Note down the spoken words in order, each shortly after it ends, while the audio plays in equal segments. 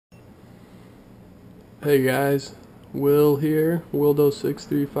Hey guys, Will here,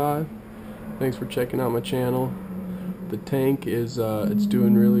 Wildo635. Thanks for checking out my channel. The tank is it's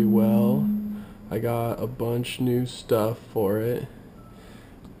doing really well. I got a bunch new stuff for it,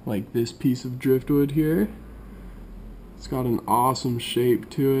 like this piece of driftwood here. It's got an awesome shape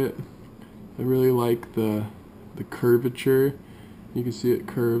to it. I really like the curvature. You can see it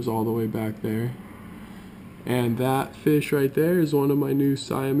curves all the way back there. And that fish right there is one of my new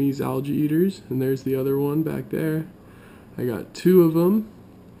Siamese algae eaters, and there's the other one back there. I got two of them.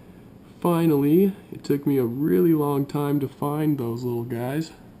 Finally, it took me a really long time to find those little guys.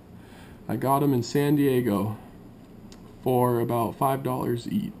 I got them in San Diego for about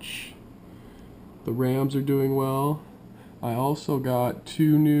 $5 each. The rams are doing well. I also got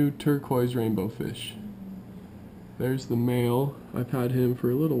two new turquoise rainbow fish. There's the male. I've had him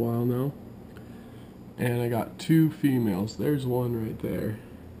for a little while now. And I got two females. There's one right there.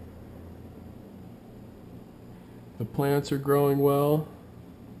 The plants are growing well,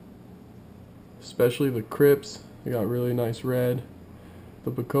 especially the crypts. They got really nice red. The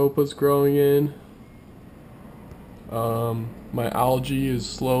bacopa's growing in. My algae is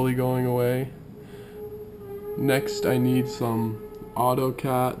slowly going away. Next I need some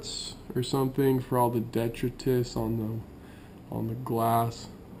autocats or something for all the detritus on the glass.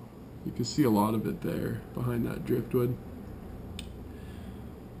 You can see a lot of it there behind that driftwood.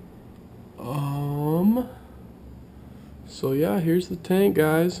 So yeah, here's the tank,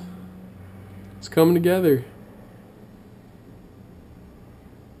 guys. It's coming together.